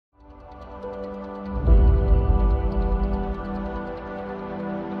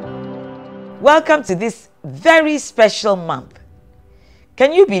Welcome to this very special month.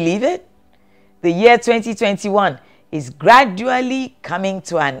 Can you believe it? The year 2021 is gradually coming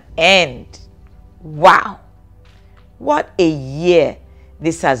to an end. Wow! What a year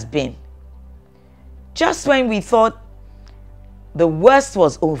this has been. Just when we thought the worst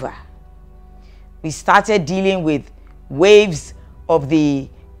was over, we started dealing with waves of the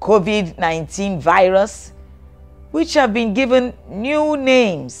COVID-19 virus, which have been given new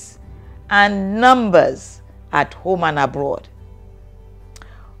names and numbers at home and abroad.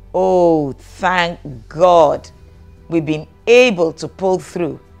 Oh, thank God we've been able to pull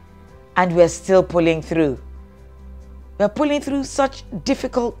through, and we're still pulling through. We're pulling through such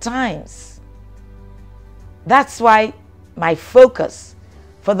difficult times. That's why my focus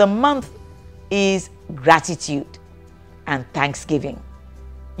for the month is gratitude and thanksgiving.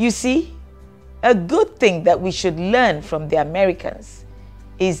 You see, a good thing that we should learn from the Americans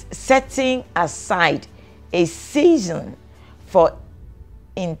is setting aside a season for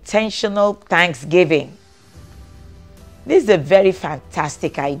intentional thanksgiving. This is a very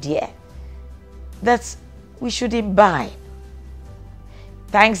fantastic idea that we should imbibe.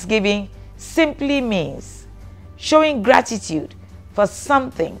 Thanksgiving simply means showing gratitude for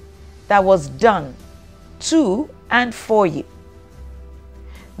something that was done to and for you.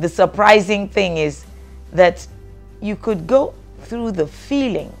 The surprising thing is that you could go through the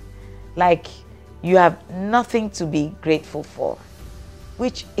feeling like you have nothing to be grateful for,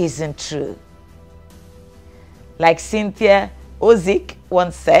 which isn't true. Like Cynthia Ozick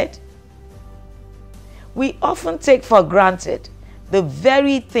once said, we often take for granted the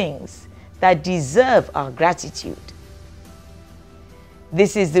very things that deserve our gratitude.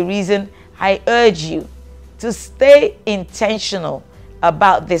 This is the reason I urge you to stay intentional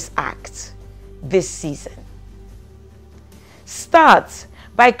about this act this season. Start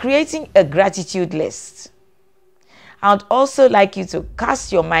by creating a gratitude list. I'd also like you to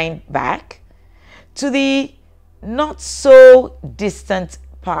cast your mind back to the not so distant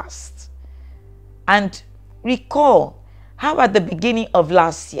past and recall how at the beginning of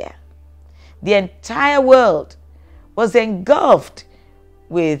last year, the entire world was engulfed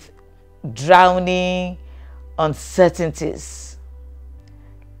with drowning uncertainties.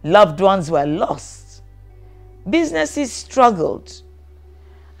 Loved ones were lost. Businesses struggled,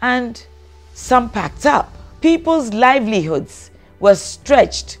 and some packed up. People's livelihoods were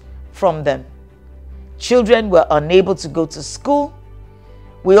stretched from them. Children were unable to go to school.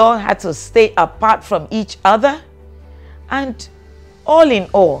 We all had to stay apart from each other. And all in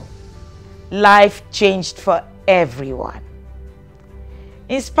all, life changed for everyone.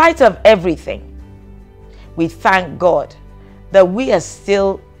 In spite of everything, we thank God that we are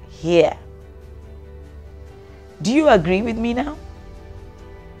still here. Do you agree with me now?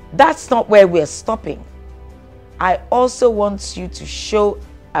 That's not where we're stopping. I also want you to show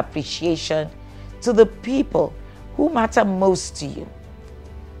appreciation to the people who matter most to you.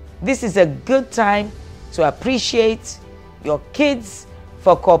 This is a good time to appreciate your kids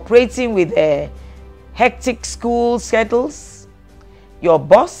for cooperating with their hectic school schedules, your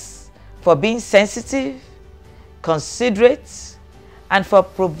boss for being sensitive, considerate, and for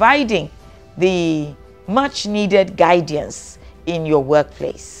providing the much needed guidance in your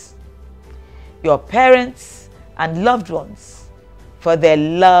workplace. Your parents and loved ones for their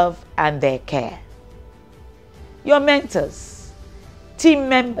love and their care. Your mentors, team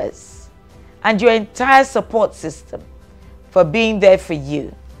members, and your entire support system for being there for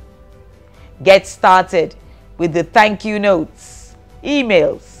you. Get started with the thank you notes,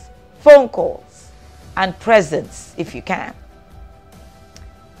 emails, phone calls, and presents if you can.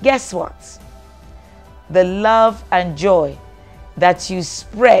 Guess what? The love and joy that you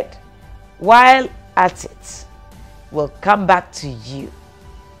spread while at it will come back to you.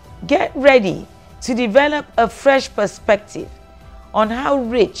 Get ready to develop a fresh perspective on how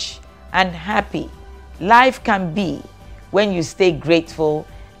rich and happy life can be when you stay grateful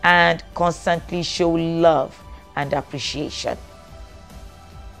and constantly show love and appreciation.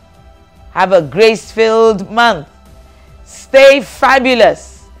 Have a grace-filled month. Stay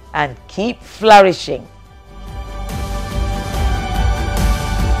fabulous and keep flourishing.